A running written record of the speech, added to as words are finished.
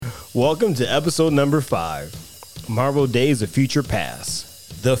Welcome to episode number 5, Marvel Days of Future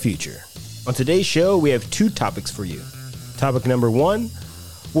Past, the future. On today's show, we have 2 topics for you. Topic number 1,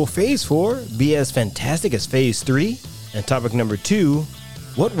 will Phase 4 be as fantastic as Phase 3? And topic number 2,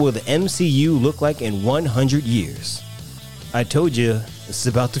 what will the MCU look like in 100 years? I told you, this is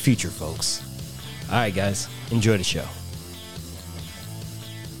about the future, folks. All right, guys, enjoy the show.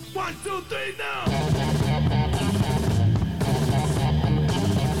 1, 2, 3, now!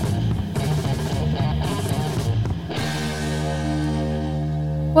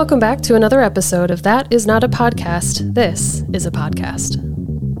 Welcome back to another episode of That Is Not a Podcast. This is a podcast.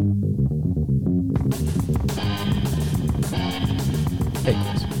 Hey,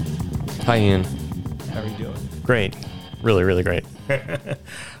 Chris. Hi, Ian. How are you doing? Great. Really, really great.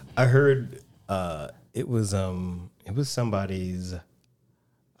 I heard it was somebody's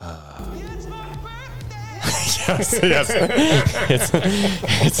yes.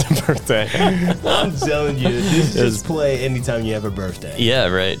 It's a birthday. I'm telling you, this just play anytime you have a birthday. Yeah,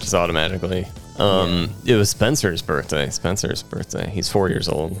 right. Just automatically. It was Spencer's birthday. He's 4 years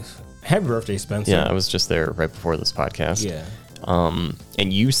old. Happy birthday, Spencer. Yeah, I was just there right before this podcast. Yeah.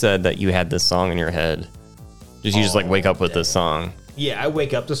 And you said that you had this song in your head. Did you just like wake up with this song? Yeah, I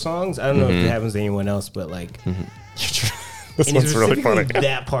wake up to songs. I don't know if it happens to anyone else, but like, This and one's really funny.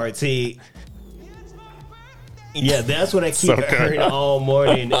 that part, see. Yeah, that's what I keep So good. hearing all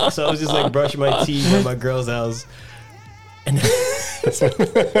morning. So I was just like brushing my teeth at my girl's house. And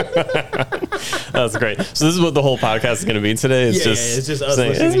That's great. So this is what the whole podcast is going to be today. It's it's just us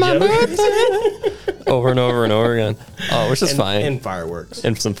saying, listening "It's my to each birthday," over and over and over again. Oh, which is fine. and fireworks.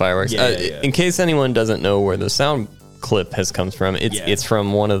 And some fireworks. Yeah, yeah. In case anyone doesn't know where the sound clip has come from, it's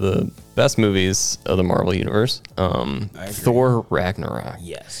from one of the best movies of the Marvel universe, Thor Ragnarok.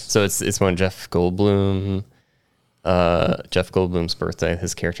 Yes. So it's when Jeff Goldblum's birthday.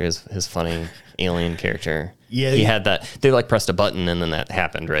 His character is his funny alien character. Yeah, he had that. They like pressed a button and then that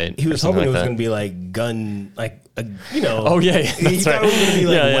happened, right? He was hoping it was that. going to be like gun, like, Oh yeah, he that's thought right. it was going to be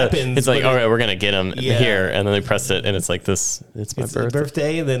like weapons. It's like, but all right, we're gonna get him Yeah. here, and then they press it, and it's like this. It's my it's his birthday.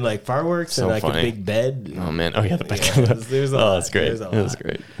 birthday, and then like fireworks So and like funny. a big bed. Oh man! Oh yeah, the back. Yeah, there's a lot. That's great. There's a It was lot.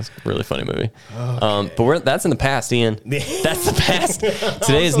 great. It's a really funny movie. But that's in the past, Ian. That's the past.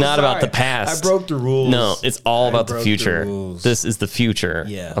 Today is so not about the sorry. past. I broke the rules. No, it's all about the broke the future. rules. This is the future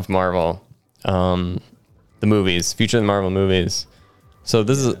of Marvel. The movies, future of the Marvel movies. So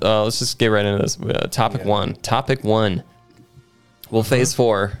this is. Let's just get right into this. Topic one. Topic 1. Will Phase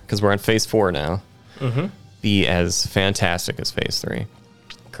 4, because we're on Phase 4 now, be as fantastic as Phase 3?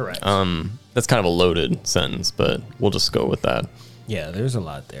 Correct. That's kind of a loaded sentence, but we'll just go with that. Yeah, there's a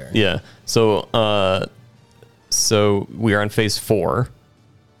lot there. Yeah. So we are on Phase 4.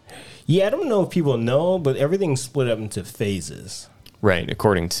 Yeah, I don't know if people know, but everything's split up into phases. Right,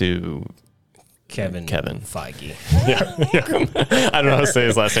 according to Kevin Feige. I don't know how to say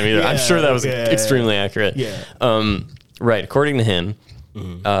his last name either. I'm sure that was extremely accurate. Yeah. Right, according to him,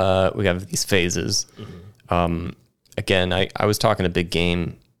 we have these phases. Again, I was talking a big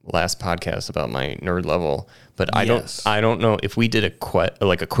game last podcast about my nerd level, but I don't know if we did a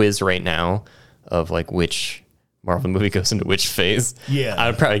quiz right now of like which Marvel movie goes into which phase. Yeah.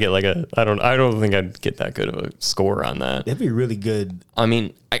 I'd probably get like I don't think I'd get that good of a score on that. That'd be really good. I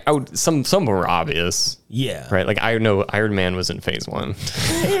mean, I would some were obvious. Yeah. Right, like I know Iron Man was in Phase 1.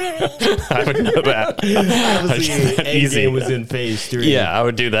 I would know that. Obviously, I'd get that easy. Endgame was in Phase 3. Yeah, I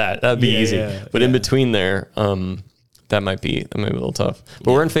would do that. That'd be easy. Yeah, but in between there, that might be a little tough.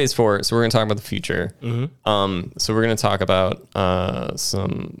 But we're in Phase 4, so we're going to talk about the future. So we're going to talk about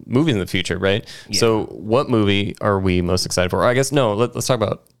some movies in the future, right? Yeah. So what movie are we most excited for? Or I guess no. Let's talk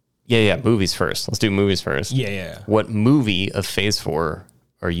about movies first. Let's do movies first. Yeah. What movie of Phase 4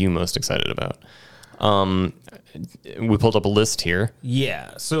 are you most excited about? We pulled up a list here.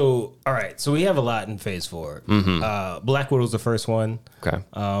 Yeah. So, all right. So we have a lot in Phase 4. Black Widow's the first one. Okay.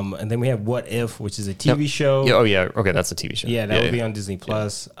 And then we have What If, which is a TV show. Yeah, oh yeah. Okay, that's a TV show. Yeah, that would be on Disney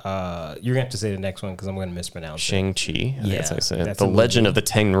Plus. You're gonna have to say the next one because I'm gonna mispronounce it. Shang-Chi. I think that's how I say it. that's The a Legend movie. of the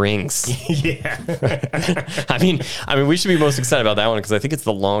Ten Rings. Yeah. I mean, we should be most excited about that one because I think it's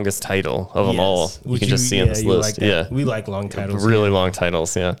the longest title of them all. You can just see on this you list. Like that. Yeah, We like long titles. really long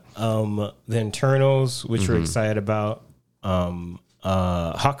titles. Yeah. The Internals, which we're excited about.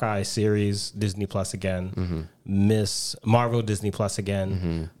 Hawkeye series, Disney Plus again. Miss Marvel, Disney Plus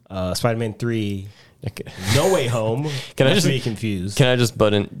again. Spider-Man 3, No Way Home. Can I Not just to be confused? Can I just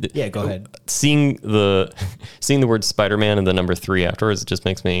butt in? Yeah, go ahead. Seeing the word Spider-Man and the number 3 afterwards, it just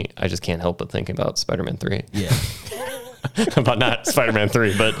makes me. I just can't help but think about Spider-Man 3. Yeah. about not Spider-Man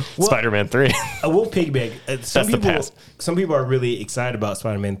 3, but Spider-Man 3. We'll piggyback. Past. Some people are really excited about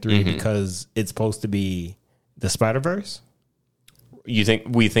Spider-Man 3 because it's supposed to be the Spider-Verse. We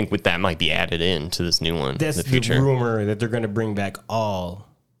think that might be added in to this new one That's in the future. The rumor that they're going to bring back all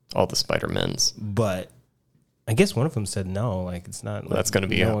the Spider-Mens. But I guess one of them said no. Like it's not. Like, that's going to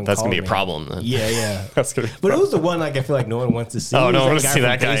be a problem then. Yeah. That's gonna be but it was the one like I feel like no one wants to see. Oh, It was no one wants guy to see from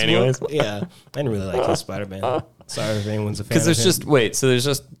that guy Facebook. anyways. Yeah, I didn't really like his Spider-Man. Sorry if anyone's a fan. Because there's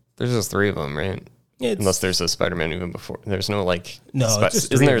just 3 of them, right? It's- Unless there's a Spider-Man even before. There's no like. No, it's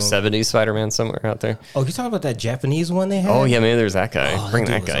just isn't 3 there a of them. 70s Spider-Man somewhere out there? Oh, you talking about that Japanese one they had? Oh yeah, maybe there's that guy. Oh, Bring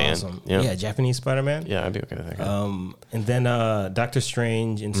dude that was guy awesome. in. Yeah, Japanese Spider-Man. Yeah, I'd be okay with that guy. And then Doctor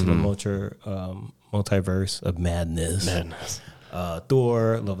Strange into the multiverse of madness.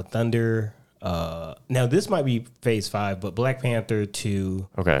 Thor, Love and Thunder. Now this might be Phase 5, but Black Panther 2.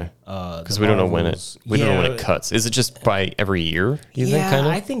 Okay. Because we don't know when it cuts. Is it just by every year? You think kind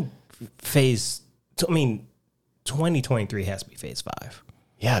of? I think 2023 has to be Phase 5.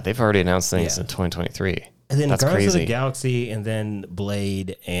 Yeah, they've already announced things in 2023. And then That's Guardians of crazy. the Galaxy, and then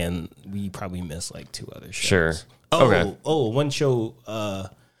Blade, and we probably missed like 2 other shows. Sure. Oh, one show.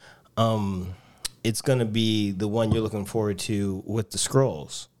 It's gonna be the one you're looking forward to with the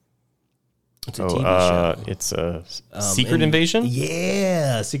Skrulls. It's a TV show. It's a Secret Invasion?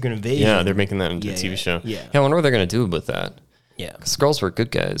 Yeah, Secret Invasion. Yeah, they're making that into a TV show. Yeah. I wonder what they're going to do with that. Yeah. Skrulls were good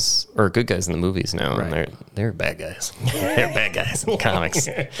guys in the movies now, and they're bad guys. They're bad guys in comics.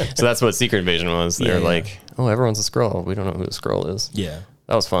 So that's what Secret Invasion was. They're like, oh, everyone's a Skrull. We don't know who a Skrull is. Yeah.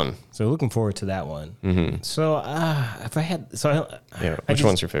 That was fun. So looking forward to that one. Mm-hmm. So if I had, Which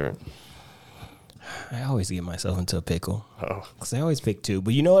one's your favorite? I always get myself into a pickle. Oh. Because I always pick 2.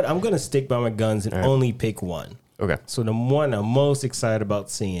 But you know what? I'm going to stick by my guns and only pick 1. Okay. So the one I'm most excited about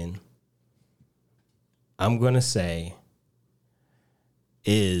seeing, I'm going to say,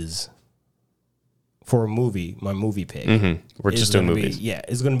 is for a movie, my movie pick. Mm-hmm. We're just doing movies.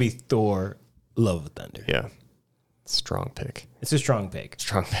 It's going to be Thor, Love and Thunder. Yeah. Strong pick. It's a strong pick.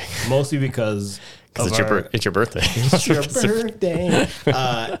 Strong pick. Mostly because it's your birthday. It's your birthday.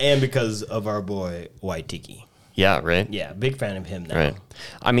 And because of our boy, Waititi. Yeah, right? Yeah, big fan of him now. Right.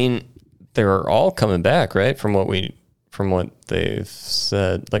 I mean, they're all coming back, right? From what they've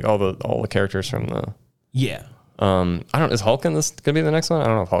said, like all the characters from the. Yeah. I don't. Is Hulk in this gonna be the next one? I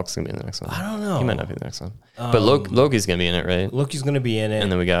don't know if Hulk's gonna be in the next one. I don't know. He might not be the next one. But Loki's gonna be in it, right? Loki's gonna be in it.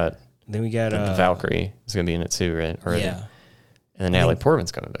 And then we got the Valkyrie is gonna be in it too, right? Already. Yeah. And then Natalie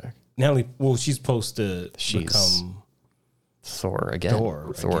Portman's coming back. Natalie, well, she's supposed to become Thor again.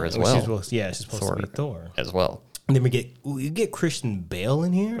 Thor as well. She's supposed to be Thor as well. And then we get Christian Bale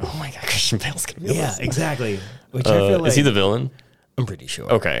in here. Oh my god, Christian Bale's gonna be. Yeah, exactly. Which I feel like, is he the villain? I'm pretty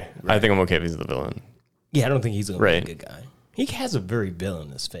sure. Okay, right. I think I'm okay if he's the villain. Yeah, I don't think he's gonna be a good guy. He has a very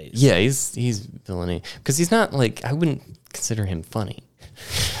villainous face. Yeah, he's villainy because he's not like I wouldn't consider him funny.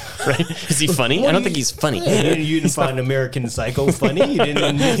 Right? Is he funny? I don't think he's funny. You didn't find American Psycho funny? You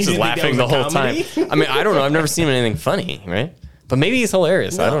didn't just laughing the whole time. I mean, I don't know. I've never seen him in anything funny, right? But maybe he's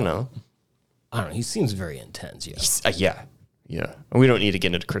hilarious. No. I don't know. He seems very intense. Yeah. Yeah. We don't need to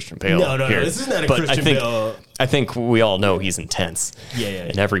get into Christian Bale. No. Here. This is not a Christian Bale. I think we all know he's intense. Yeah.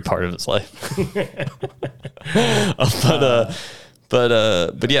 In every part of his life.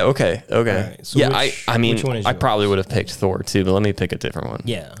 But yeah, okay. Right, so yeah, I mean, I probably would have picked Thor too, but let me pick a different one.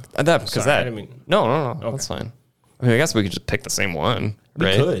 Yeah. No, okay. That's fine. I mean, I guess we could just pick the same one,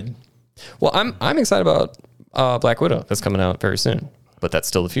 right? We could. Well, I'm excited about Black Widow that's coming out very soon, but that's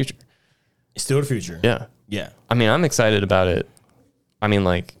still the future. It's still the future. Yeah. Yeah. I mean, I'm excited about it. I mean,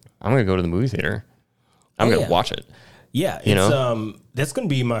 like, I'm going to go to the movie theater. I'm going to watch it. Yeah. You know? That's going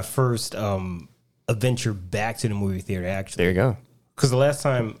to be my first adventure back to the movie theater, actually. There you go. Because the last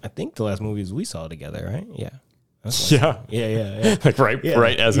movies we saw together, right? Yeah. Yeah. Like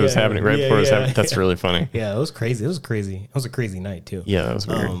right as it was happening, before it was happening. That's really funny. Yeah, it was crazy. It was a crazy night too. Yeah, that was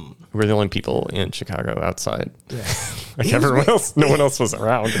weird. We're the only people in Chicago outside. Yeah. Like everyone else, no one else was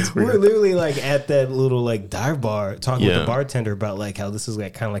around. It's weird. We're literally like at that little like dive bar talking with the bartender about like how this is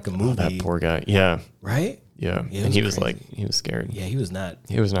like kind of like a movie. That poor guy. Yeah. Right? Yeah. And he was like, he was scared. Yeah, he was not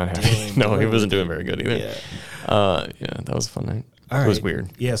happy. No, he wasn't doing very good either. Yeah. Yeah, that was a fun night. It was weird.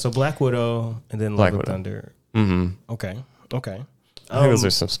 Yeah, so Black Widow and then Love and Thunder. Mm-hmm. Okay. I think those are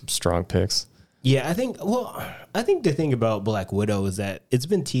some strong picks. Yeah, I think the thing about Black Widow is that it's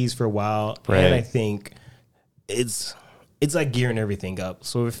been teased for a while, right. and I think it's it's like gearing everything up.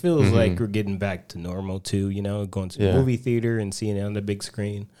 So it feels like we're getting back to normal too, you know, going to the movie theater and seeing it on the big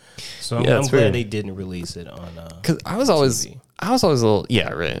screen. So I'm glad weird. they didn't release it on because I was always a little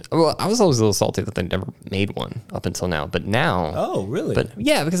Well, I was always a little salty that they never made one up until now. But now, oh really? But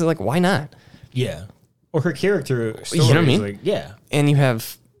yeah, because like, why not? Yeah, or her character story, you know what I mean? Like, yeah, and you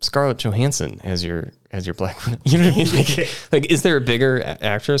have Scarlett Johansson as your Black Widow. You know what I mean? Like, is there a bigger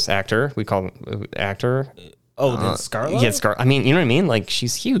actor? We call him actor. Oh, then Scarlett? Yeah, Scarlett. I mean, you know what I mean? Like,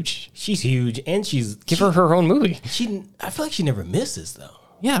 she's huge. She's huge, and give her own movie. I feel like she never misses though.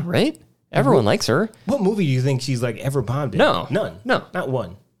 Yeah, right. Everyone likes her. What movie do you think she's like ever bombed in? No, none, no, not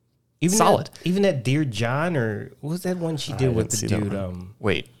one. Even solid. Even that Dear John, or what was that one she did with the dude?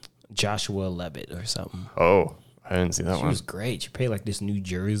 Wait, Joshua Levitt or something. Oh, I didn't see that one. She was great. She played like this New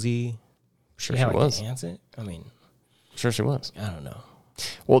Jersey. Sure, she was. I mean, sure, she was. I don't know.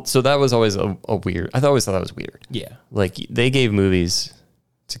 Well, so that was always a weird. I always thought that was weird. Yeah, like they gave movies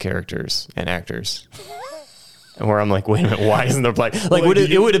to characters and actors. And where I'm like, wait a minute, why isn't there Black? Like,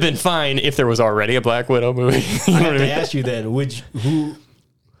 it would have been fine if there was already a Black Widow movie. I have to ask you then, which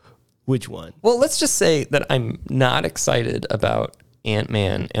one? Well, let's just say that I'm not excited about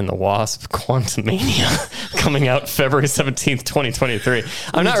Ant-Man and the Wasp: Quantumania coming out February 17th, 2023.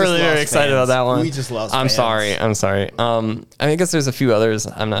 I'm not really very excited about that one. We just lost I'm fans. sorry. I guess there's a few others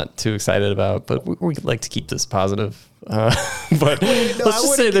I'm not too excited about, but we like to keep this positive. But let's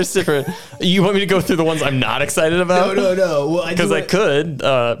just say there's different. You want me to go through the ones I'm not excited about? No. Well, because I could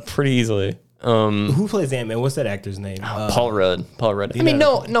pretty easily. Who plays Ant-Man? What's that actor's name? Paul Rudd. I mean,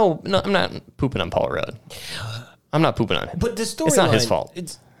 no, I'm not pooping on Paul Rudd. I'm not pooping on him. But the story, it's not his fault.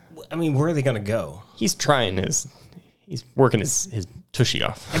 I mean, where are they gonna go? He's working his tushy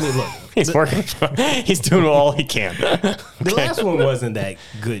off. I mean, look, he's working. He's doing all he can. The last one wasn't that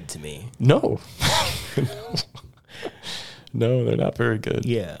good to me. No. No, they're not very good.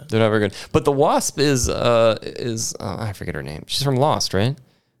 Yeah, they're not very good. But the Wasp is I forget her name. She's from Lost, right?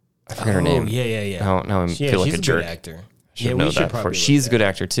 I forget her name. Yeah. Now I feel like she's a jerk. Good actor. Should know that before. She's a good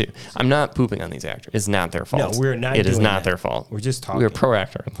actor too. I'm not pooping on these actors. It's not their fault. No, we're not. It is not their fault. We're just talking. We're pro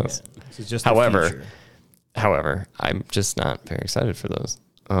actor on this. Yeah. This is just However, I'm just not very excited for those.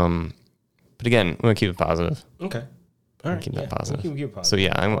 But again, I'm gonna keep it positive. Okay. All right. Keep that positive. Keep it positive. So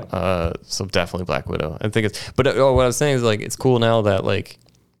yeah, I'm so definitely Black Widow. I think it's. But what I was saying is like it's cool now that like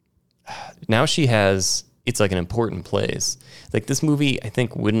now she has. It's like an important place. Like this movie, I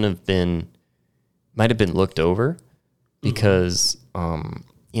think might have been looked over. Because,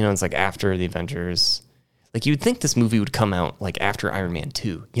 it's like after the Avengers, like you'd think this movie would come out like after Iron Man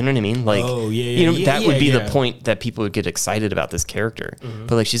 2. You know what I mean? Like, that would be the point that people would get excited about this character.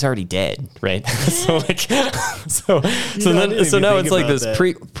 But like, she's already dead, right? So like, so now it's like this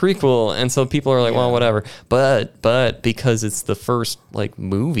prequel. And so people are like, well, whatever. But because it's the first like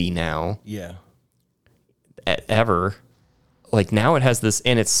movie now. Yeah. Ever. Like now it has this,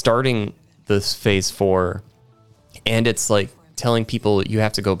 and it's starting this phase 4. And it's like telling people you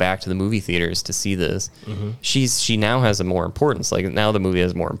have to go back to the movie theaters to see this. Mm-hmm. She now has a more importance. Like now the movie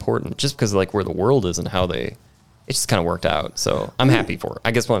has more importance just because of like where the world is and how it just kind of worked out. So I'm happy for her.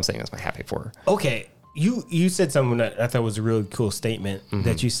 I guess what I'm saying is I'm happy for her. Okay. You said something that I thought was a really cool statement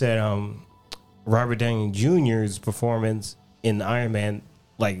that you said, Robert Downey Jr.'s performance in Iron Man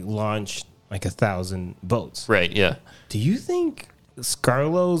like launched like 1,000 votes. Right. Yeah. Do you think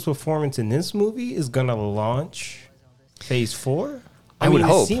Scarlett's performance in this movie is going to launch Phase 4? I would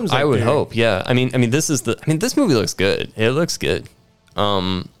hope. I would hope. Yeah. I mean, this movie looks good. It looks good.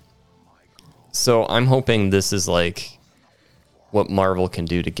 So I'm hoping this is like what Marvel can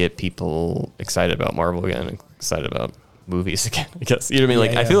do to get people excited about Marvel again, excited about movies again. I guess you know what I mean.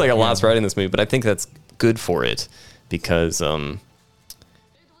 Like I feel like a lot's riding this movie, but I think that's good for it because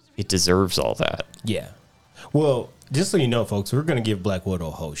it deserves all that. Yeah. Well, just so you know, folks, we're going to give Black Widow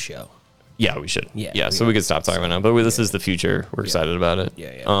a whole show. Yeah, we should. Yeah. So we could stop talking about it now. But this is the future. We're excited about it.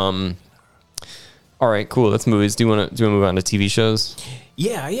 Yeah. All right, cool. That's movies. Do you want to move on to TV shows?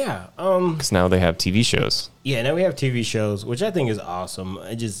 Yeah. Because now they have TV shows. Yeah, now we have TV shows, which I think is awesome.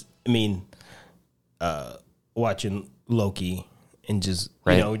 Watching Loki and just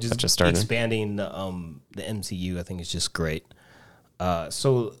expanding the MCU, I think is just great.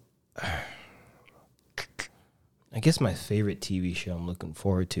 So I guess my favorite TV show I'm looking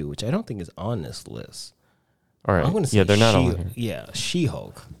forward to, which I don't think is on this list. All right. They're not on here. Yeah,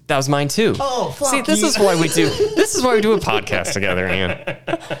 She-Hulk. That was mine too. Oh, fuck. See, this is why we do a podcast together, Ian.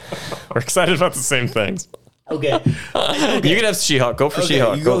 We're excited about the same things. Okay. You can have She-Hulk. Go for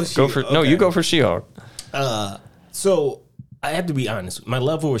She-Hulk. You go for She-Hulk. So I have to be honest. My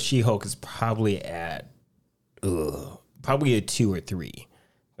level with She-Hulk is probably at probably a 2 or 3.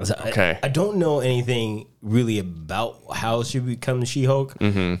 Okay. I don't know anything really about how she becomes She-Hulk,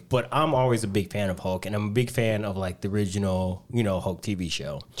 but I'm always a big fan of Hulk, and I'm a big fan of like the original, Hulk TV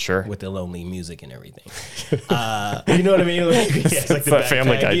show. Sure. With the lonely music and everything. You know what I mean? It's like the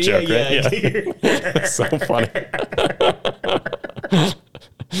Family Guy joke, right? Yeah. So funny.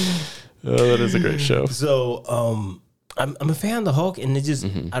 Oh, that is a great show. So I'm a fan of the Hulk, and it just,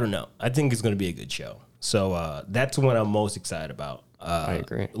 I don't know. I think it's going to be a good show. So that's what I'm most excited about. I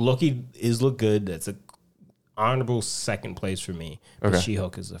agree. Loki look good. That's a honorable second place for me. But Okay.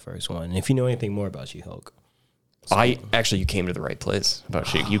 She-Hulk is the first one. And if you know anything more about She-Hulk, You came to the right place about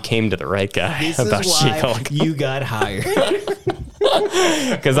She. You came to the right guy this about is why She-Hulk. you got hired.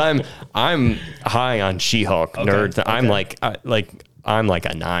 Because I'm high on She-Hulk nerds. I'm like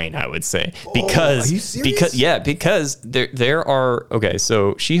a 9, I would say, because are you serious? because there are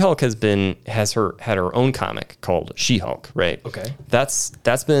so She-Hulk had her own comic called She-Hulk, right? Okay.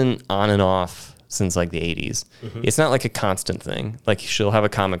 That's been on and off since like the 80s. It's not like a constant thing. Like she'll have a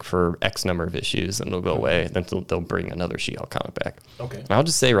comic for X number of issues and it'll go away. Then they'll bring another She-Hulk comic back. Okay. And I'll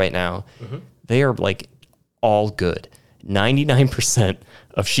just say right now, they are like all good. 99%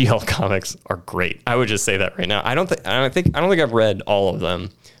 of She-Hulk comics are great. I would just say that right now. I don't think I've read all of them,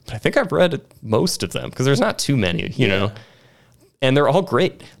 but I think I've read most of them because there's not too many, you know. And they're all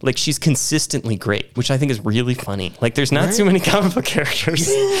great. Like she's consistently great, which I think is really funny. Like there's not too many comic book characters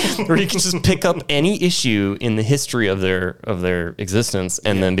where you can just pick up any issue in the history of their existence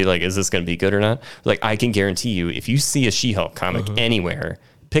and then be like, is this going to be good or not? Like I can guarantee you, if you see a She-Hulk comic anywhere,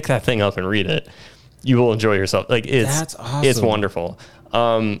 pick that thing up and read it. You will enjoy yourself. Like That's awesome. It's wonderful.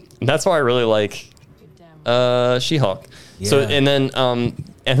 That's why I really like She-Hulk. Yeah. So and then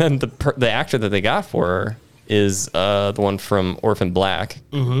the actor that they got for her is the one from Orphan Black.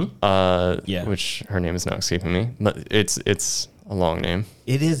 Which her name is not escaping me. But it's a long name.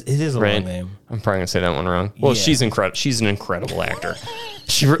 It is a long name. I'm probably gonna say that one wrong. Well, she's incredible. She's an incredible actor.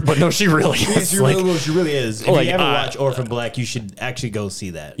 She really is. She really is. If like, you ever watch Orphan Black, you should actually go see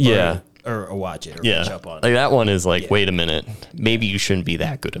that. Yeah. Or watch it or catch up on it. Like that one is like, wait a minute, maybe you shouldn't be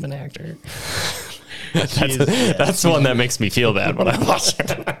that good of an actor. That's one that makes me feel bad when I watch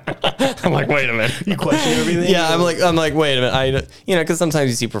it. I'm like, wait a minute. You question everything? Yeah, I'm like, wait a minute. Because sometimes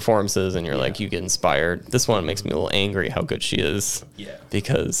you see performances and you're like, you get inspired. This one makes me a little angry how good she is. Yeah.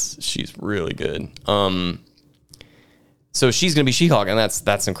 Because she's really good. So she's gonna be She-Hulk, and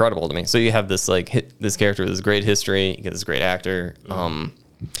that's incredible to me. So you have this this character with this great history, you get this great actor.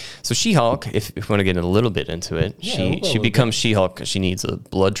 So She-Hulk, if we want to get a little bit into it, she becomes She-Hulk because she needs a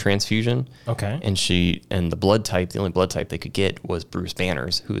blood transfusion. Okay. And the blood type, the only blood type they could get was Bruce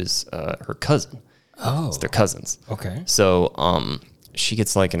Banner's, who is her cousin. Oh. It's their cousins. Okay. So she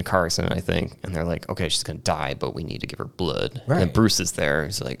gets like in a car accident, I think, and they're like, okay, she's gonna die, but we need to give her blood. Right. And then Bruce is there.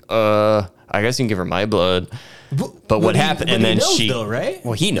 He's like, I guess you can give her my blood. But what happened? And then he knows, though, right?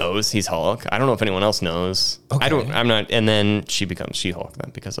 Well, he knows he's Hulk. I don't know if anyone else knows. Okay. I'm not. And then she becomes She-Hulk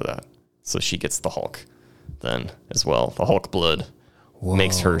then because of that. So she gets the Hulk then as well. The Hulk blood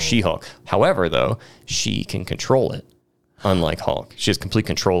makes her She-Hulk. However, though, she can control it. Unlike Hulk, she has complete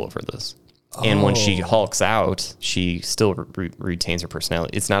control over this. And when she hulks out, she still retains her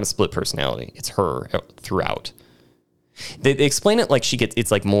personality. It's not a split personality. It's her throughout. They explain it like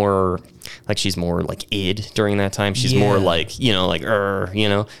it's like more, like she's more like id during that time. She's more like,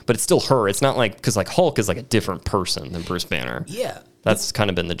 but it's still her. It's not like, because like Hulk is like a different person than Bruce Banner. Yeah. That's kind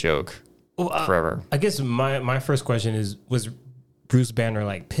of been the joke forever. I guess my first question is, was Bruce Banner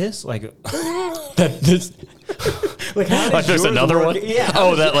like pissed? Like, like how did like there's yours another work? one? Yeah.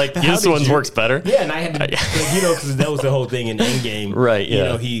 This one works better? Yeah, and I had to, because that was the whole thing in Endgame. Right,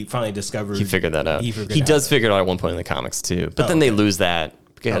 yeah. He finally discovered. He figured that out. He figured does figure it out at one point in the comics too. But then they lose that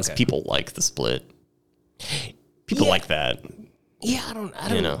because people like the split. People like that. Yeah, I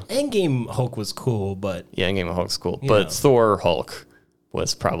don't know. Endgame Hulk was cool, but yeah, Endgame Hulk's cool. But Thor Hulk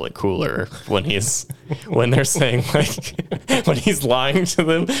was probably cooler when they're saying like when he's lying to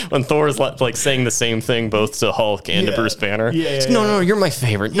them, when Thor's like saying the same thing both to Hulk and to Bruce Banner. No, you're my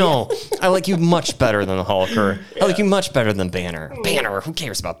favorite. No, I like you much better than the Hulk, or I like you much better than Banner. Banner, who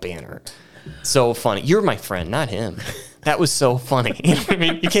cares about Banner? So funny. You're my friend, not him. That was so funny. You know what I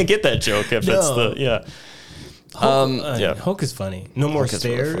mean? You can't get that joke if it's the Hulk is funny. No more Hulk is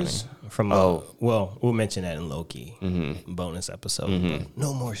really stairs. Well, we'll mention that in Loki bonus episode.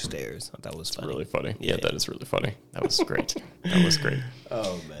 No more stairs. That was funny. Really funny. Yeah, that is really funny. That was great. That was great.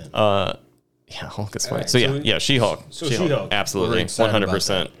 Oh man. Yeah, Hulk is funny. Right, so She-Hulk. So She-Hulk. Absolutely.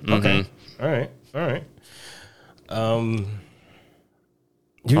 100%. Okay. All right.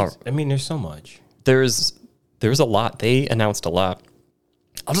 I mean, there's so much. There's there's a lot. They announced a lot.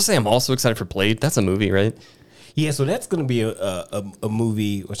 I'll just say I'm also excited for Blade. That's a movie, right? Yeah, so that's going to be a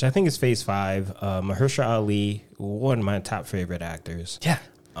movie, which I think is Phase 5. Mahershala Ali, one of my top favorite actors. Yeah.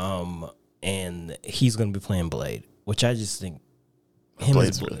 And he's going to be playing Blade, which I just think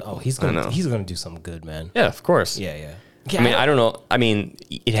Blade's really cool. he's going to do something good, man. Yeah, of course. Yeah. I mean, I don't know. I mean,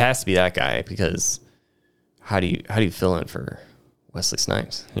 it has to be that guy because how do you fill in for Wesley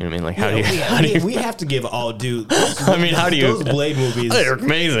Snipes? You know what I mean? Like, how do you? We have to give all due. I mean, how do you? Those Blade movies, They're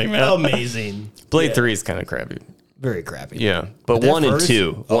amazing, man. Amazing. Blade 3 is kind of crappy. Very crappy. Yeah, but 1 and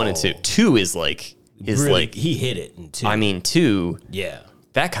 2, 1 and 2, 2 is like he hit it in 2. I mean, 2. Yeah.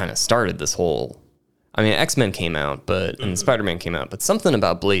 That kind of started this whole. I mean, X-Men came out, and Spider-Man came out, but something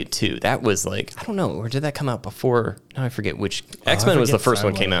about Blade 2, that was like, I don't know, or did that come out before? Now I forget which. X-Men was the first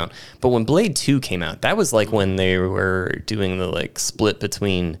one came out, but when Blade 2 came out, that was like when they were doing the like split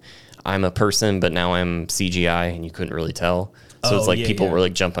between I'm a person, but now I'm CGI, and you couldn't really tell. So it's like people were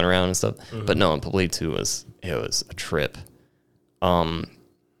like jumping around and stuff. But no, Blade 2 was a trip. And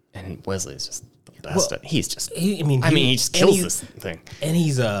Wesley is just the best. Well, He's just. he just kills this thing. And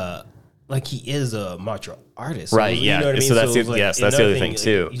he's like he is a martial artist, right? So, yeah. You know what I mean? So that's it's like, that's the other thing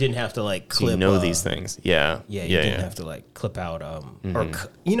too. You didn't have to like clip. So you know these things, yeah. Yeah, you didn't have to like clip out or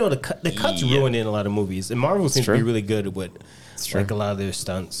the cuts ruined in a lot of movies, and Marvel seems to be really good with like a lot of their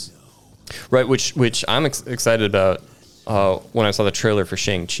stunts. Right, which I'm excited about. When I saw the trailer for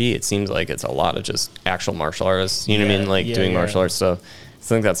Shang-Chi, it seems like it's a lot of just actual martial artists. You know what I mean? Like doing martial arts stuff. I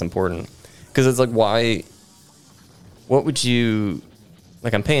think that's important because it's like, what would you,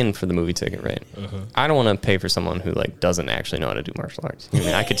 like, I'm paying for the movie ticket, right? I don't want to pay for someone who like doesn't actually know how to do martial arts. You know what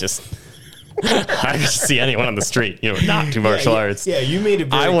I mean? I could just see anyone on the street, not do martial arts. Yeah, you made it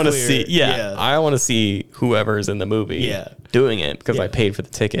very I want to clear. see, I want to see whoever's in the movie doing it because I paid for the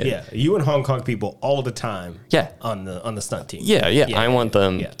ticket. Yeah, you and Hong Kong people all the time. Yeah. on the stunt team. Yeah. I want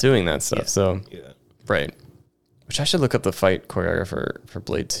them doing that stuff. So, Yeah. right. Which I should look up the fight choreographer for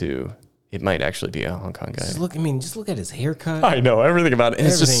Blade 2. It might actually be a Hong Kong guy. Just look at his haircut. I know everything about it. And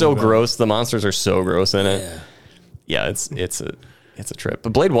it's just so Everything about gross. The monsters are so gross in it. Yeah, it's a trip.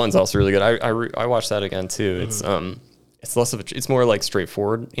 But Blade 1's also really good. I watched that again too. It's less of it's more like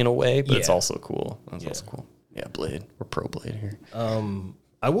straightforward in a way, but it's also cool. It's also cool. Yeah, Blade. We're pro Blade here.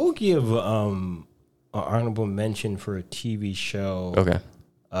 I will give an honorable mention for a TV show. Okay.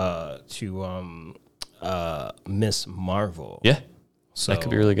 To Miss Marvel. Yeah. So, that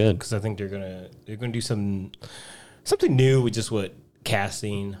could be really good because I think they're gonna do something new with just what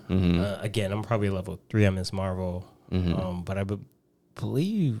casting. Again, I'm probably level 3 on Miss Marvel, but I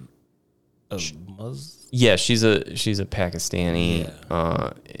believe a Muslim. Yeah, she's a Pakistani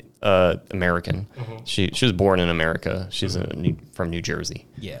American. She was born in America. She's from New Jersey.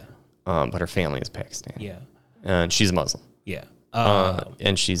 Yeah. But her family is Pakistani. Yeah. And she's a Muslim. Yeah.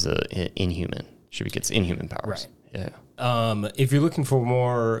 And she's a inhuman. She gets inhuman powers. Right. Yeah. If you're looking for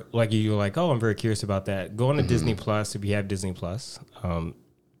more, like you're like, oh, I'm very curious about that. Go on to Disney Plus if you have Disney Plus.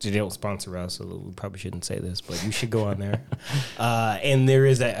 They don't sponsor us, so we probably shouldn't say this, but you should go on there. And there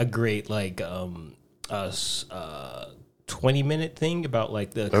is a great 20-minute thing about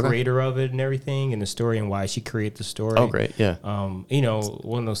like the creator of it and everything, and the story and why she created the story. Oh, great! Yeah.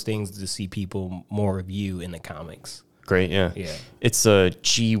 One of those things to see people more review in the comics. Great, yeah. Yeah. It's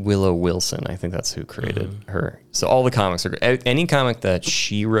G. Willow Wilson. I think that's who created her. So all the comics are great. Any comic that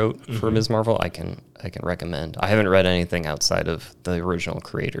she wrote for Ms. Marvel, I can recommend. I haven't read anything outside of the original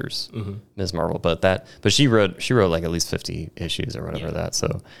creators, Ms. Marvel, but she wrote like at least 50 issues or whatever that.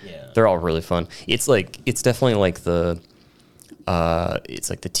 So they're all really fun. It's definitely like the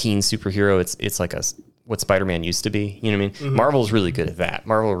teen superhero. It's like what Spider-Man used to be. You know what I mean? Marvel's really good at that.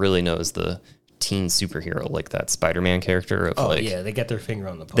 Marvel really knows the teen superhero, like that Spider-Man character of they got their finger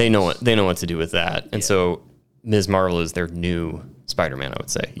on the pulse. they know what to do with that. And so Ms. Marvel is their new Spider-Man, I would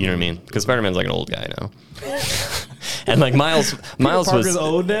say. You know what I mean? Because Spider-Man's like an old guy now. And like Miles Parker's was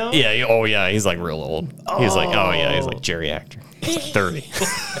old now? Yeah, he's like real old. He's like, he's like geriatric. He's like 30.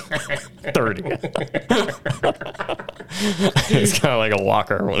 30. He's kind of like a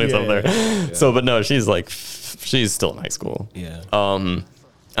walker when he's up there. Yeah. So, but no, she's still in high school. Yeah.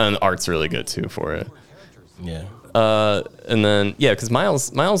 And the art's really good too for it. Yeah. And then because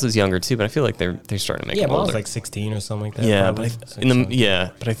Miles is younger too, but I feel like they're starting to make him Miles older. Like 16 or something like that. Yeah, probably.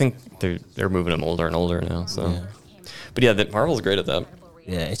 but I think they're moving him older and older now. So, but yeah, Marvel's great at that.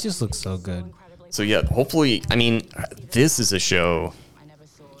 Yeah, it just looks so good. So yeah, hopefully, I mean, this is a show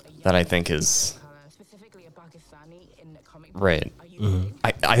that I think is right.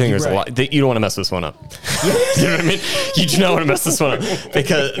 I I think there's a lot. You don't want to mess this one up. You know what I mean? You do not want to mess this one up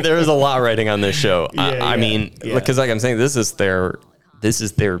because there is a lot riding on this show. I mean, because like I'm saying, this is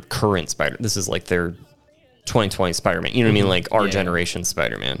their current Spider. This is like their 2020 Spider-Man. You know what I mean? Like our generation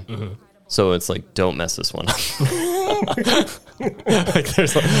Spider-Man. So it's like, don't mess this one up. Like,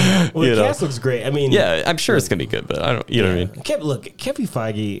 the cast looks great. I mean, yeah, I'm sure it's gonna be good, but I don't. You know what I mean? Look, Kevin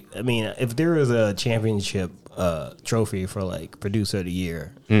Feige. I mean, if there was a championship trophy for like producer of the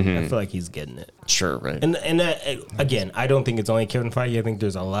year, I feel like he's getting it. Sure, right. And again, I don't think it's only Kevin Feige. I think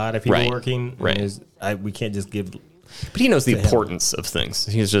there's a lot of people working. Right. We can't just give. But he knows the importance of things.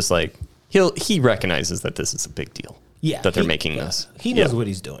 He's just like he recognizes that this is a big deal. Yeah, that they're making this. He knows what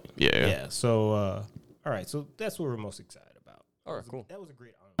he's doing. Yeah. So, all right. So that's what we're most excited about. All right, cool. That was a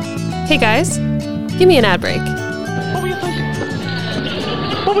great honor. Hey guys, give me an ad break. What were you thinking?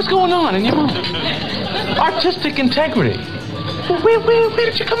 What was going on in your movie? Artistic integrity. Where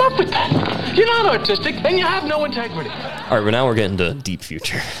did you come up with that? You're not artistic, and you have no integrity. All right, but now we're getting to deep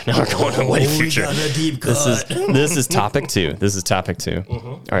future. Now we're going to way future. This is topic 2.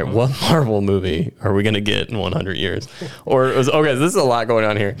 All right, what Marvel movie are we gonna get in 100 years? This is a lot going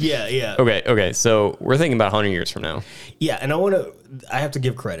on here. Yeah. Okay. So we're thinking about 100 years from now. Yeah, and I have to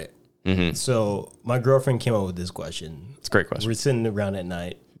give credit. So my girlfriend came up with this question. It's a great question. We're sitting around at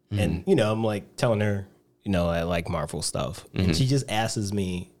night, and I'm like telling her, I like Marvel stuff, and she just asks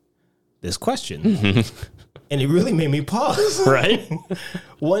me this question, and it really made me pause. Right?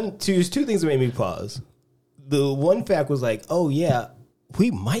 There's two things that made me pause. The one fact was like, oh yeah,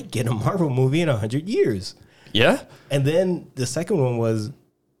 we might get a Marvel movie in 100 years. Yeah. And then the second one was,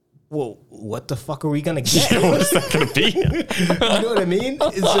 well, what the fuck are we gonna get? What is that gonna be? You know what I mean?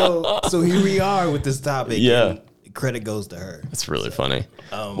 So here we are with this topic. Yeah. And credit goes to her. It's really funny.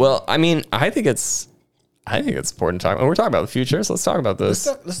 Well, I mean, I think it's important to talk. We're talking about the future, so let's talk about this.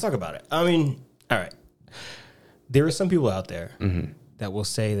 Let's talk about it. I mean, all right. There are some people out there that will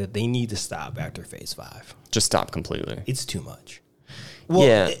say that they need to stop after Phase 5. Just stop completely. It's too much. Well,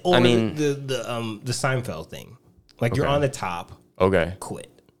 yeah, or I mean the Seinfeld thing. Like you're on the top. Okay. Quit.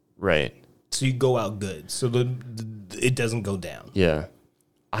 Right. So you go out good. So it doesn't go down. Yeah.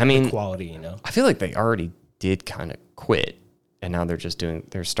 I mean, quality. I feel like they already did kind of quit, and now they're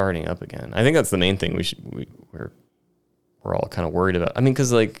starting up again. I think that's the main thing we're all kind of worried about. I mean,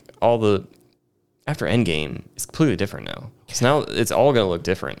 because like after Endgame, it's completely different now. So now it's all going to look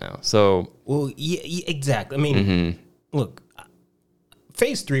different now. So yeah, exactly. I mean, look,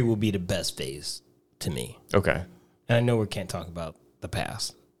 Phase 3 will be the best phase to me. Okay. And I know we can't talk about the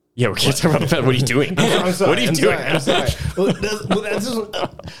past. Yeah, we can't talk about the past. What are you doing? I'm sorry. What are you doing? I'm sorry.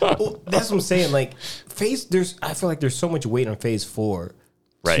 That's what I'm saying. Like I feel like there's so much weight on Phase 4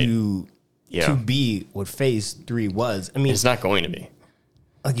 to be what Phase 3 was. I mean, it's not going to be.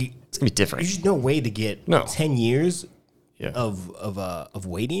 Like it's gonna be different. There's no way to get 10 years of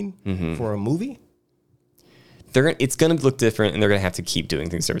waiting for a movie. It's going to look different, and they're going to have to keep doing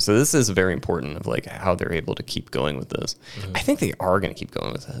things different. So this is very important of like how they're able to keep going with this. I think they are going to keep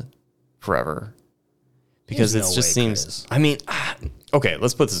going with it forever because it just seems. Chris. I mean, okay,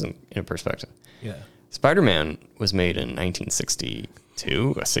 let's put this in perspective. Yeah, Spider-Man was made in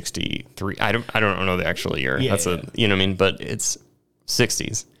 1962, 63. I don't know the actual year. Yeah, That's you know what I mean, but it's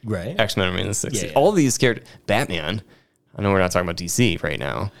 60s. Right. X-Men are made in the 60s. Yeah. All these characters. Batman. I know we're not talking about DC right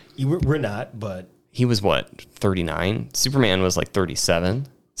now. We're not, but. He was what, 39? Superman was like 37,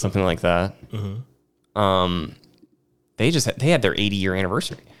 something like that. They had their 80-year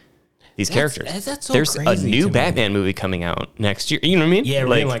anniversary. These characters. That's so There's crazy a new Batman movie coming out next year. You know what I mean? Yeah,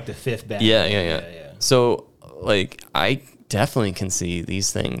 we're in like the 5th Batman. Yeah. So like, I definitely can see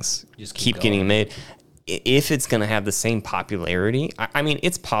these things just keep getting made. If it's going to have the same popularity, I mean,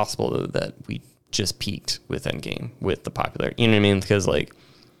 it's possible that we just peaked with Endgame with the popularity. You know what I mean? Because like,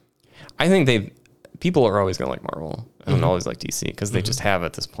 I think people are always going to like Marvel and always like DC because they just have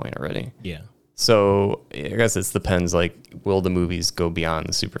at this point already. Yeah. So I guess it depends. Like, will the movies go beyond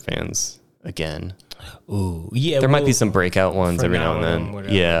the super fans again? Ooh, yeah. There might be some breakout ones every now and then.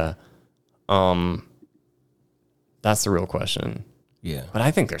 Whatever. Yeah. That's the real question. Yeah. But I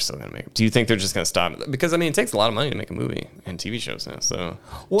think they're still going to make it. Do you think they're just going to stop? Because I mean, it takes a lot of money to make a movie and TV shows now. So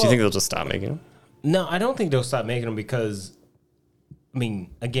do you think they'll just stop making them? No, I don't think they'll stop making them because. I mean,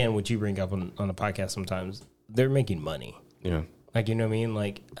 again, what you bring up on the podcast sometimes, they're making money. Yeah. Like, you know what I mean?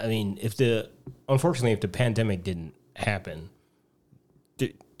 Like, I mean, if the pandemic didn't happen,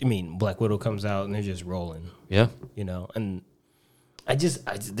 Black Widow comes out and they're just rolling. Yeah. And they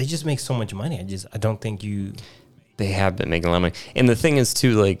just make so much money. I don't think They have been making a lot of money. And the thing is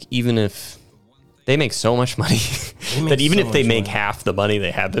too, like, even if they make so much money that even if they make half the money they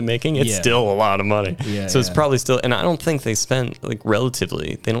have been making, it's still a lot of money. Yeah, so it's probably still, and I don't think they spend, like,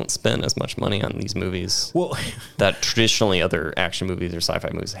 relatively, they don't spend as much money on these movies that traditionally other action movies or sci-fi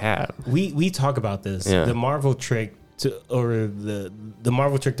movies have. We talk about this. The Marvel trick the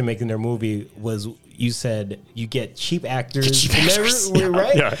Marvel trick to making their movie was, you said you get cheap actors.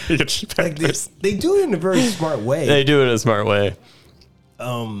 Right? Yeah, you get cheap actors. They do it in a very smart way. They do it in a smart way.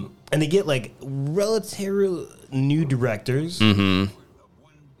 And they get, like, relatively new directors. So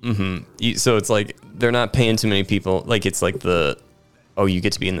it's like they're not paying too many people. Like, it's like you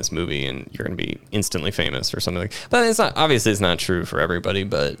get to be in this movie and you're going to be instantly famous or something like that. But it's not, obviously it's not true for everybody,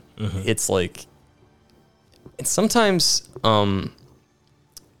 but it's like, and sometimes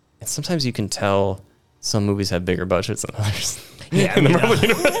you can tell some movies have bigger budgets than others. Yeah, in the Marvel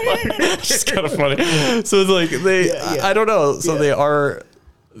universe, it's just kind of funny. So it's like I don't know. So they are.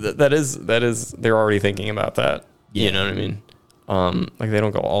 That is. They're already thinking about that. Yeah. You know what I mean? Like, they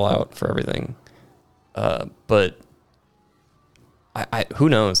don't go all out for everything. But I who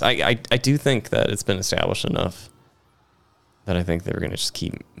knows? I do think that it's been established enough that I think they're going to just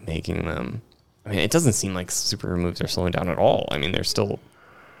keep making them. I mean, it doesn't seem like superhero movies are slowing down at all. I mean, they're still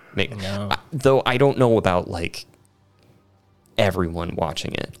making. No. Though I don't know about, like, everyone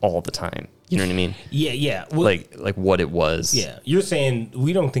watching it all the time. You know what I mean? Yeah. Well, like what it was. Yeah, you're saying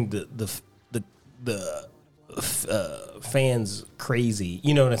we don't think the fans crazy.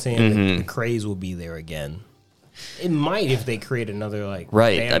 You know what I'm saying? The craze will be there again. It might if they create another, like,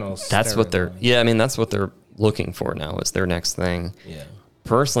 right. That's what they're. Yeah, I mean, that's what they're looking for now. Is their next thing. Yeah.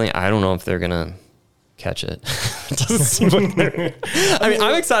 Personally, I don't know if they're gonna catch it. It doesn't seem like they're. I mean,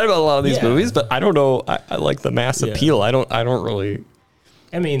 I'm excited about a lot of these movies, but I don't know. I like the mass appeal. I don't really.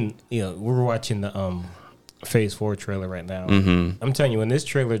 I mean, we're watching the Phase 4 trailer right now. I'm telling you, when this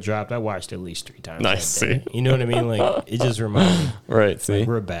trailer dropped, I watched it at least 3 times. Nice, see? You know what I mean? Like, it just reminds me. Right, see? Like,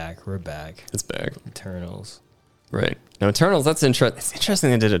 we're back. It's back. Eternals. Right. Now, Eternals, it's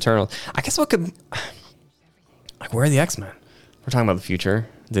interesting they did Eternals. I guess what could... Like, where are the X-Men? We're talking about the future.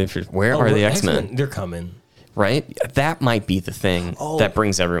 Where are the X-Men? They're coming. Right? That might be the thing that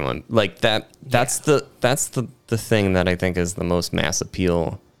brings everyone. Like, that's the thing that I think is the most mass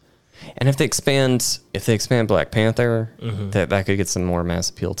appeal. And if they expand Black Panther, that could get some more mass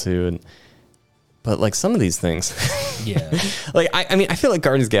appeal too. But, like, some of these things, like, I mean, I feel like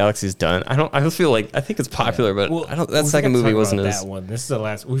Guardians of the Galaxy is done. I think it's popular, but I don't. That second movie wasn't as. That one. This is the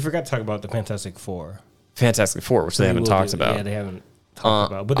last. We forgot to talk about the Fantastic Four. Fantastic Four, which they haven't talked about. Yeah, they haven't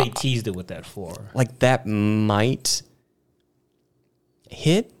talked about, but they teased it with that 4. Like, that might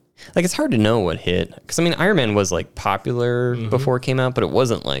hit. Like, it's hard to know what hit, because I mean, Iron Man was, like, popular before it came out, but it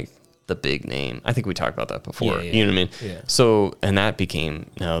wasn't, like, the big name. I think we talked about that before. You know what I mean? Yeah. So, and that became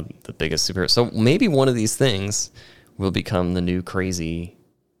now the biggest superhero. So maybe one of these things will become the new crazy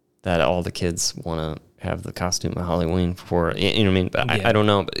that all the kids want to have the costume of Halloween for. You know what I mean? But I don't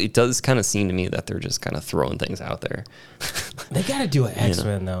know. But it does kind of seem to me that they're just kind of throwing things out there. They got to do an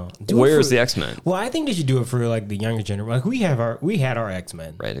X-Men though. Where's the X-Men? Well, I think they should do it for, like, the younger generation. Like, we had our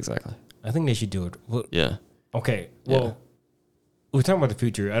X-Men. Right. Exactly. I think they should do it. Well, yeah. Okay. Well. We're talking about the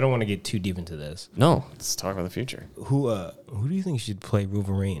future. I don't want to get too deep into this. No, let's talk about the future. Who do you think should play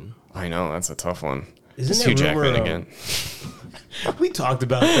Wolverine? I know, that's a tough one. Isn't Hugh Jackman again? We talked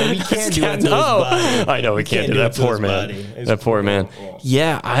about that. We can't do it to his body. I know we can't do that. Poor man. That poor man.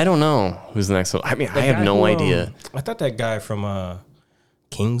 Yeah, I don't know who's the next one. I mean, I have no idea. I thought that guy from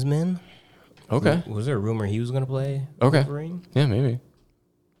Kingsman. Okay. Was there a rumor he was going to play Wolverine? Yeah, maybe.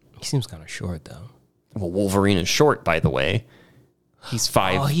 He seems kind of short, though. Well, Wolverine is short, by the way. He's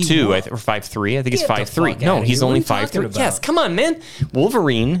 5'2", or 5'3". I think he's 5'3". No, he's only 5'3". Yes, come on, man.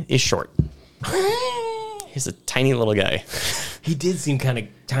 Wolverine is short. He's a tiny little guy. He did seem kind of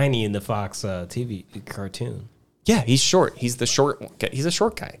tiny in the Fox TV cartoon. Yeah, he's short. He's the short guy. He's a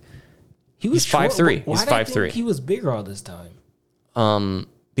short guy. He's 5'3". He's 5'3". He was bigger all this time.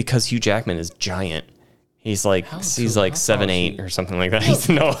 Because Hugh Jackman is giant. He's like 7'8" or something like that.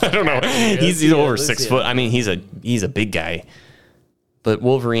 No, I don't know. He's over 6 foot. I mean, he's a big guy. But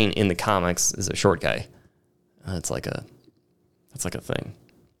Wolverine in the comics is a short guy. That's like a thing.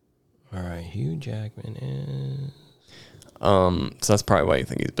 All right, Hugh Jackman is. So that's probably why you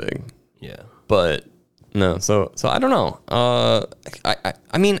think he's big. Yeah. But no, so I don't know.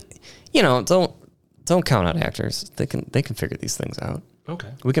 I mean, don't count out actors. They can figure these things out. Okay.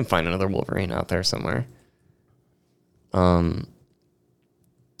 We can find another Wolverine out there somewhere. And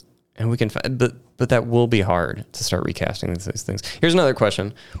we can find, but that will be hard to start recasting these things. Here's another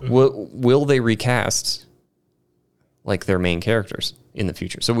question: Will they recast, like, their main characters in the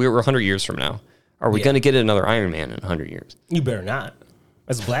future? So we're 100 years from now. Are we going to get another Iron Man in 100 years? You better not.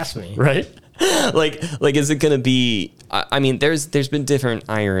 That's blasphemy. Right? like, is it going to be... I mean, there's been different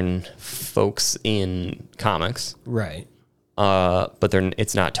Iron folks in comics. Right. But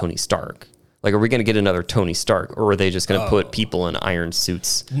it's not Tony Stark. Like, are we going to get another Tony Stark? Or are they just going to put people in iron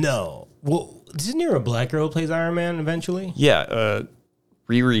suits? No. Well, isn't there a black girl who plays Iron Man eventually? Yeah.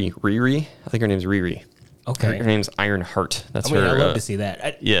 Riri. I think her name's Riri. Okay. Her name's Ironheart. That's I mean, her. I'd love to see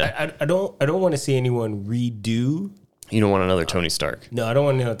that. I don't want to see anyone redo. You don't want another Tony Stark. No, I don't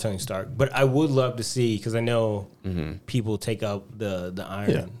want another Tony Stark. But I would love to see, because I know people take up the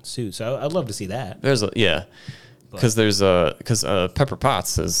iron suit. So I'd love to see that. Because Pepper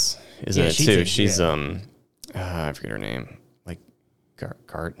Potts is in it too. She's I forget her name. Like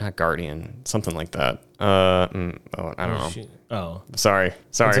not Guardian, something like that. I don't know. Sorry.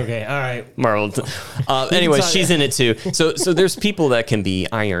 It's okay. All right. Marvel. Anyway, she's in it too. So there's people that can be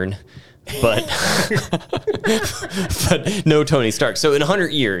iron, but but no Tony Stark. So in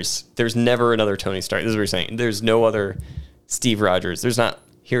 100 years, there's never another Tony Stark. This is what you're saying. There's no other Steve Rogers. There's not.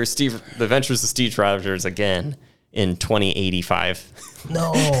 Here's the Adventures of Steve Rogers again in 2085.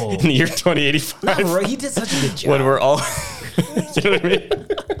 No. In the year 2085. Not right. He did such a good job. When we're all, you know what I mean?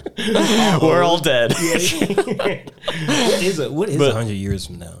 We're all dead. What is 100 years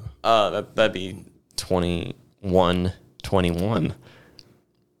from now? That'd be 21.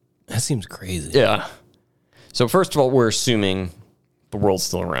 That seems crazy. Yeah. So first of all, we're assuming the world's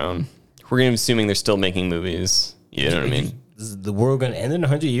still around. We're going to be assuming they're still making movies. You know what I mean? Is the world going to end in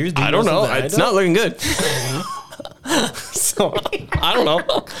 100 years? I don't know. It's not looking good. So I don't know.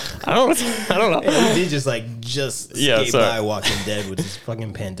 I don't know. Yeah, he did just skate by Walking Dead with this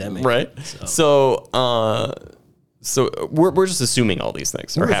fucking pandemic. Right. So we're just assuming all these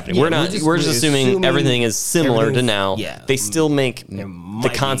things are happening. We're just assuming everything is similar to now. Yeah. They still make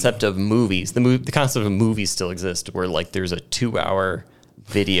the concept of movies. The concept of movies still exists, where like there's a 2-hour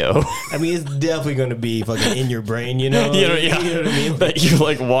video. I mean, it's definitely going to be fucking in your brain, you know? You know what I mean? That you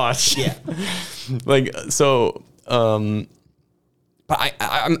like watch. Yeah. Like, so, but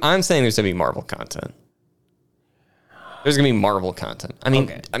I'm saying there's going to be Marvel content. There's going to be Marvel content. I mean,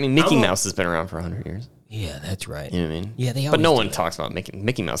 Mickey Mouse has been around for 100 years. Yeah, that's right. You know what I mean? Yeah, they always But no one talks about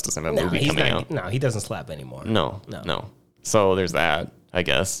Mickey Mouse doesn't have a movie coming out. No, he doesn't slap anymore. No. So there's that, I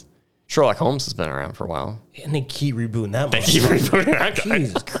guess. Sherlock Holmes has been around for a while. And they keep rebooting that. They keep rebooting that guy.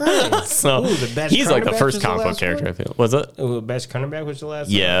 Jesus Christ. So he's like the first comic book character, I feel. Was it? Batch Cumberbatch was the last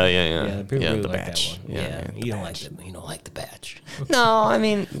one? Yeah. People really the like Batch. that one. Yeah. You don't like the Batch. No, I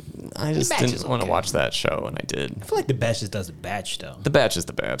mean, I just didn't want to watch that show, and I did. I feel like the Batch just does the Batch, though. The Batch is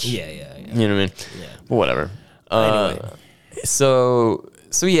the Batch. Yeah. You know what I mean? Yeah. But whatever. Anyway. So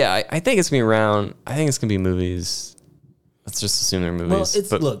yeah, I think it's going to be around. I think it's going to be movies. Let's just assume they're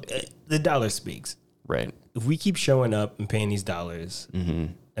movies. Well, look, the dollar speaks. Right. If we keep showing up and paying these dollars,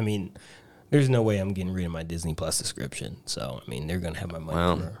 I mean, there's no way I'm getting rid of my Disney Plus subscription. So, I mean, they're going to have my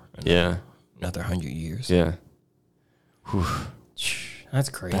money for another 100 years. Yeah. Whew. That's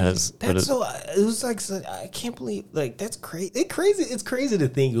crazy. It was like, I can't believe, like, that's crazy. It's crazy to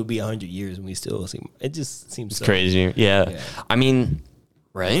think it would be 100 years and we still seem, it just seems so crazy. Yeah. I mean,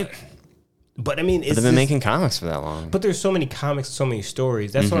 right? But I mean, they've been making comics for that long. But there's so many comics, so many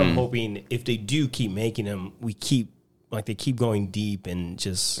stories. That's what I'm hoping. If they do keep making them, they keep going deep and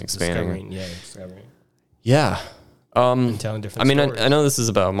just expanding. Discovering. Yeah. And telling different stories. I know this is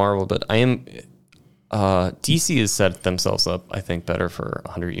about Marvel, but I am. DC has set themselves up, I think, better for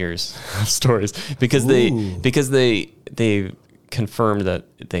 100 years of stories because they confirmed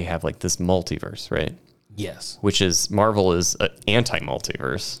that they have like this multiverse, right? Yes. Which is Marvel is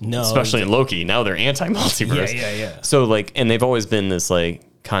anti-multiverse. No. Especially in Loki. Now they're anti-multiverse. Yeah. So like, and they've always been this like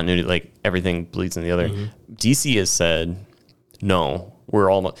continuity, like everything bleeds in the other. DC has said, no,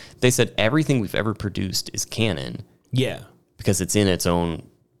 they said everything we've ever produced is canon. Yeah. Because it's in its own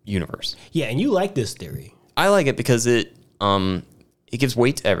universe. Yeah, and you like this theory. I like it because it gives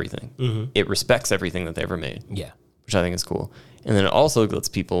weight to everything. It respects everything that they ever made. Yeah. Which I think is cool. And then it also lets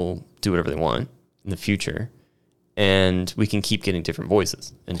people do whatever they want in the future, and we can keep getting different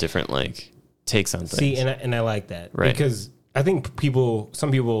voices and different like takes on things. See, and I like that, right? Because I think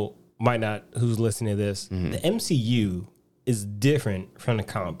some people might not, who's listening to this, the MCU is different from the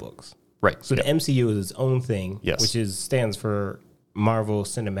comic books, right? So the MCU is its own thing, yes, which stands for Marvel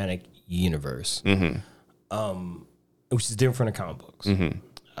Cinematic Universe, which is different from the comic books.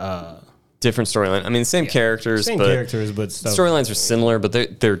 Different storyline. I mean, same characters, but storylines are similar, but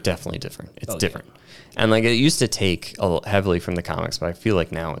they're definitely different. It's different. Yeah. And like it used to take a little heavily from the comics, but I feel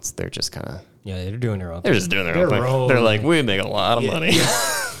like now they're just kind of they're doing their own. They're just doing their own thing. They're like, we make a lot of money.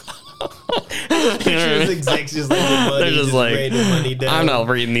 Pictures execs just like the money, They're just like, raining money down. I'm not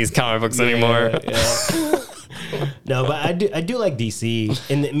reading these comic books anymore. Yeah. No, but I do like DC,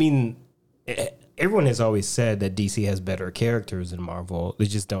 and I mean, everyone has always said that DC has better characters than Marvel. They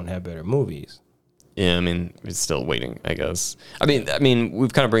just don't have better movies. Yeah, I mean, it's still waiting, I guess. I mean,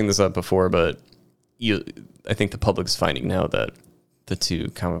 we've kind of bring this up before, but I think the public's finding now that the two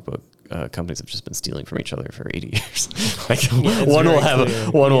comic book companies have just been stealing from each other for 80 years. Like one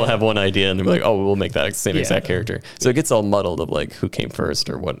will have one idea, and they're like, "Oh, we'll make that same exact character." So it gets all muddled of like who came first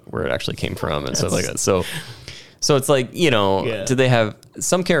or where it actually came from and stuff like that. So it's like, do they have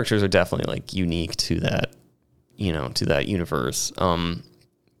some characters are definitely like unique to that, to that universe.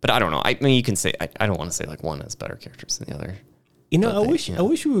 But I don't know. I mean, you can say I don't want to say like one has better characters than the other. I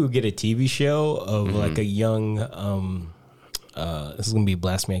wish we would get a TV show of like a young. This is gonna be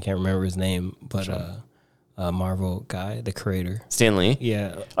blasphemy. I can't remember his name, but Marvel guy, the creator, Stan Lee.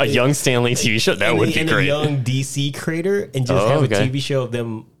 Yeah, a young Stan Lee TV show that would be great. A young DC creator, and just have a TV show of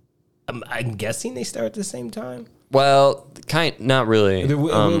them. I'm guessing they start at the same time. Well, not really.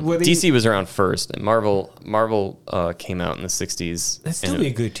 Were they, DC was around first, and Marvel came out in the 60s. That'd still be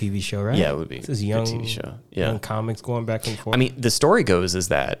a good TV show, right? Yeah, it would be. This is young TV show. Yeah, young comics going back and forth. I mean, the story goes is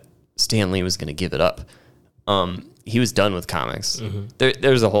that Stan Lee was going to give it up. He was done with comics. Mm-hmm.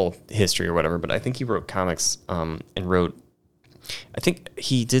 There's a whole history or whatever, but I think he wrote comics and wrote. I think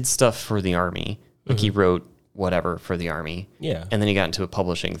he did stuff for the Army. Like he wrote whatever for the Army. Yeah. And then he got into a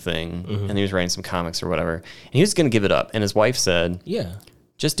publishing thing, and he was writing some comics or whatever. And he was going to give it up. And his wife said, "Yeah,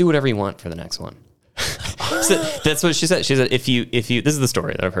 just do whatever you want for the next one." So that's what she said. She said, "If you, this is the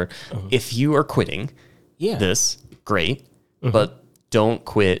story that I've heard. If you are quitting, this great, but don't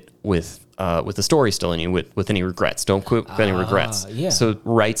quit with the story still in you, with any regrets. Don't quit with any regrets. So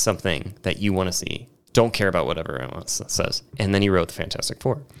write something that you want to see. Don't care about whatever anyone else says." And then he wrote the Fantastic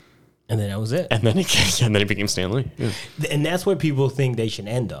Four. And then that was it. And then he became Stan Lee. Yeah. And that's what people think they should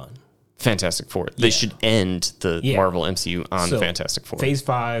end on. Fantastic Four. They should end the Marvel MCU on Fantastic Four. Phase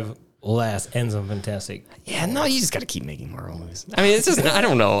 5 ends on Fantastic. Yeah, no, you just got to keep making Marvel movies. I mean, it's just, I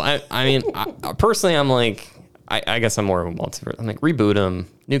don't know. I mean, personally, I'm like, I guess I'm more of a multiverse. I'm like, reboot them,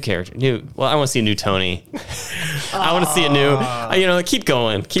 new character, I want to see a new Tony. I want to see a new, keep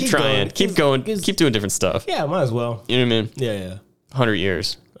going, keep trying, keep going, keep doing different stuff. Yeah, might as well. You know what I mean? Yeah. 100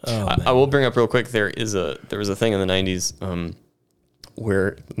 years. I will bring up real quick. There was a thing in the 90s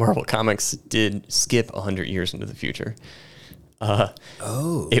where Marvel Comics did skip 100 years into the future.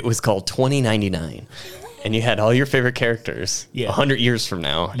 It was called 2099, and you had all your favorite characters 100 years from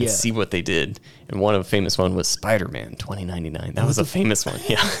now and see what they did. And one of the famous one was Spider-Man 2099. That was a famous one.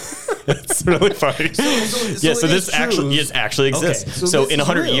 Yeah. It's really funny. So this actually exists. Okay, so in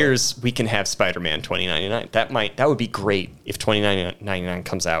 100 years, we can have Spider-Man 2099. That would be great if 2099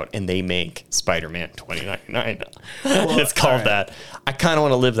 comes out and they make Spider-Man 2099. And it's called that. I kind of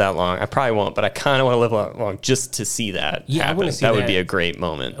want to live that long. I probably won't, but I kind of want to live that long just to see that happen. I want to see that. Would be a great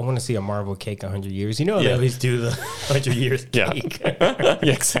moment. I want to see a Marvel cake 100 years. They always do the 100 years cake. Yeah,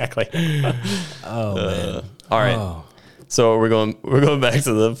 exactly. Oh, man. All right. So we're going back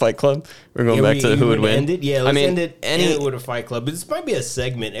to the Fight Club. We're going back to who would win. End it? Yeah, let's end it with a Fight Club. This might be a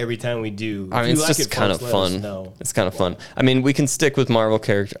segment every time we do. I mean, it's just kind of fun. It's kind of fun. I mean, we can stick with Marvel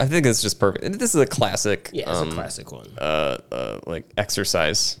characters. I think it's just perfect. This is a classic. Yeah, it's a classic one. Like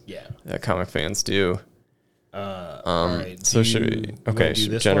exercise. Yeah, that comic fans do. All right. So should we? Okay,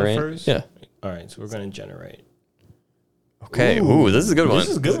 should we generate first? Yeah. All right. So we're going to generate. Okay. Ooh, this is a good one. This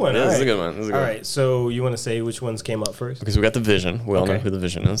is a good one. This is a good one. All right. So you want to say which ones came up first? Okay, so we got the Vision. We all know who the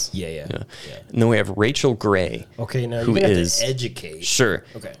Vision is. Yeah. And then we have Rachel Gray. Okay, now you're going to have to educate. Sure.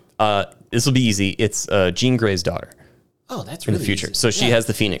 Okay. This will be easy. It's Jean Grey's daughter. Oh, that's really in the future. Easy. So she has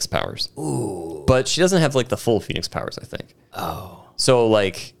the Phoenix powers. Ooh. But she doesn't have like the full Phoenix powers, I think. Oh. So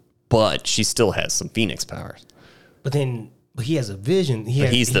but she still has some Phoenix powers. But he has a vision.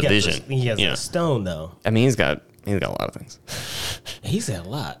 He's the Vision. He has a stone though. I mean, he's got a lot of things. He's got a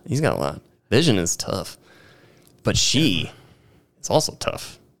lot. Vision is tough. But she is also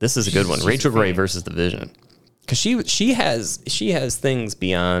tough. This is a good one. Rachel Gray versus the Vision. Because she has things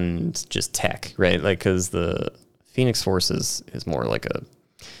beyond just tech, right? Like, because the Phoenix Force is more like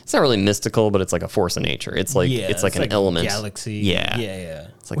it's not really mystical, but it's like a force of nature. It's like an element. Galaxy. Yeah.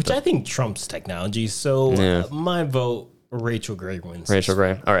 It's like I think trumps technology. So my vote, Rachel Gray wins. Rachel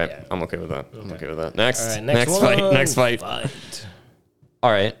Gray. All right. Yeah. I'm okay with that. I'm okay with that. Next. All right, next fight.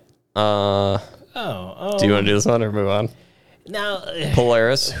 All right. Do you want to do this one or move on? Now,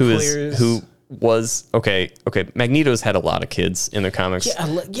 Polaris, who was okay. Magneto's had a lot of kids in their comics.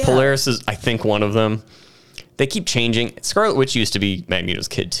 Yeah. Polaris is, I think, one of them. They keep changing. Scarlet Witch used to be Magneto's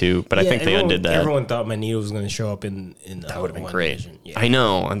kid too, but I think they undid that. Everyone thought Magneto was going to show up in that would have been great. Yeah. I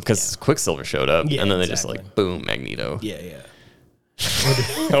know, because Quicksilver showed up, and then they just like, boom, Magneto. Yeah, yeah.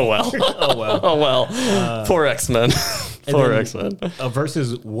 Oh well. Oh well. Poor X-Men. Poor X-Men.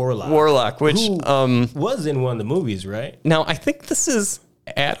 Versus Warlock. Warlock, which was in one of the movies, right? Now I think this is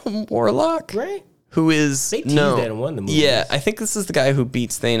Adam Warlock, right? Who is they teased that in one of the movies. Yeah, I think this is the guy who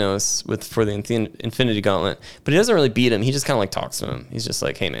beats Thanos for the Infinity Gauntlet, but he doesn't really beat him. He just kind of like talks to him. He's just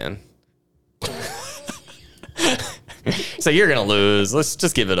like, "Hey, man." So you're gonna lose. Let's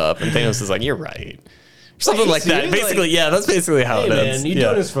just give it up. And Thanos is like, "You're right." Something like that. Basically, like, that's basically how it ends. You're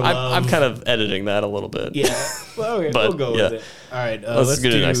doing this for love. I'm kind of editing that a little bit. Yeah. Well, okay, we'll go with it. All right. Let's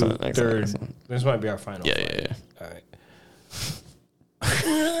do the next one. Third. This might be our final. Yeah. All right.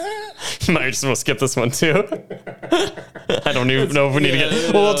 You might just want to skip this one too. I don't even know if we need to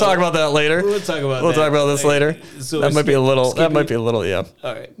get. Well, we'll talk about that later. We'll talk about. We'll talk about this later. So that might be a little. That might be a little. Yeah.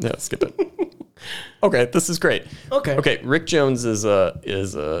 All right. Yeah. Skip it. Okay. This is great. Okay. Rick Jones is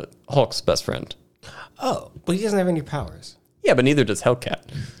Hulk's best friend. Oh, but he doesn't have any powers. Yeah, but neither does Hellcat.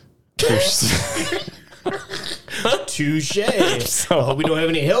 Touche. So we don't have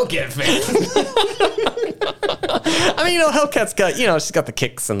any Hellcat fans. I mean, Hellcat's got, she's got the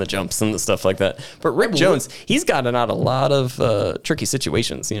kicks and the jumps and the stuff like that. But Rick Jones, he's gotten out a lot of tricky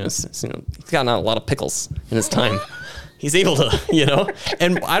situations. He's gotten out a lot of pickles in his time. He's able to,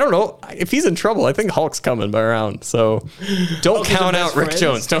 and I don't know if he's in trouble. I think Hulk's coming around. So don't count out Rick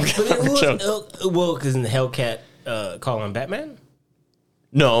Jones. Don't count out Rick Jones. Well, because in the Hellcat call him Batman?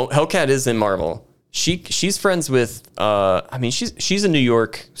 No, Hellcat is in Marvel. She's friends with, she's a New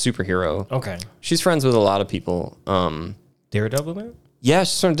York superhero. Okay. She's friends with a lot of people. Daredevil, man? Yeah,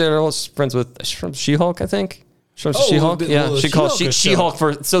 she's from Daredevil. She's friends with, she's from She-Hulk, I think. She-Hulk? Yeah, she calls She-Hulk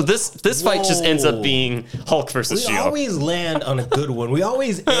for. So this fight just ends up being Hulk versus She-Hulk. We always land on a good one. We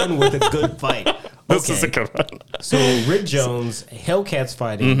always end with a good fight. This is a good one. So Rick Jones, Hellcat's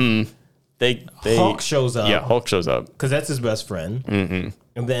fighting. Mm-hmm. Hulk shows up. Yeah, Hulk shows up because that's his best friend. Mm-hmm.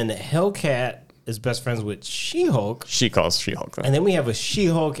 And then Hellcat is best friends with She-Hulk. She calls She-Hulk. And then we have a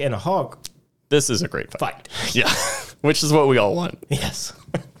She-Hulk and a Hulk. This is a great fight. Yeah, which is what we all want. Yes.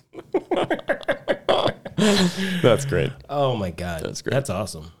 That's great. Oh my God. That's great. That's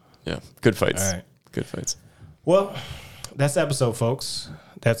awesome. Yeah. Good fights. All right. Good fights. Well, that's the episode, folks.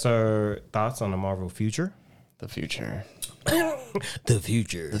 That's our thoughts on the Marvel future. The future. The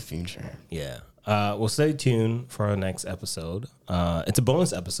future. The future. Yeah. We'll stay tuned for our next episode. It's a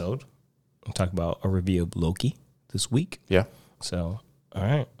bonus episode. We'll talk about a review of Loki this week. Yeah. So, all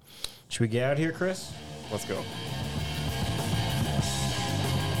right. Should we get out of here, Chris? Let's go.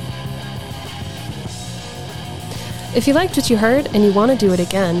 If you liked what you heard and you want to do it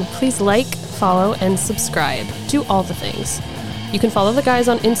again, please like, follow, and subscribe. Do all the things. You can follow the guys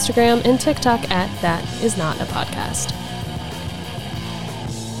on Instagram and TikTok at That Is Not a Podcast.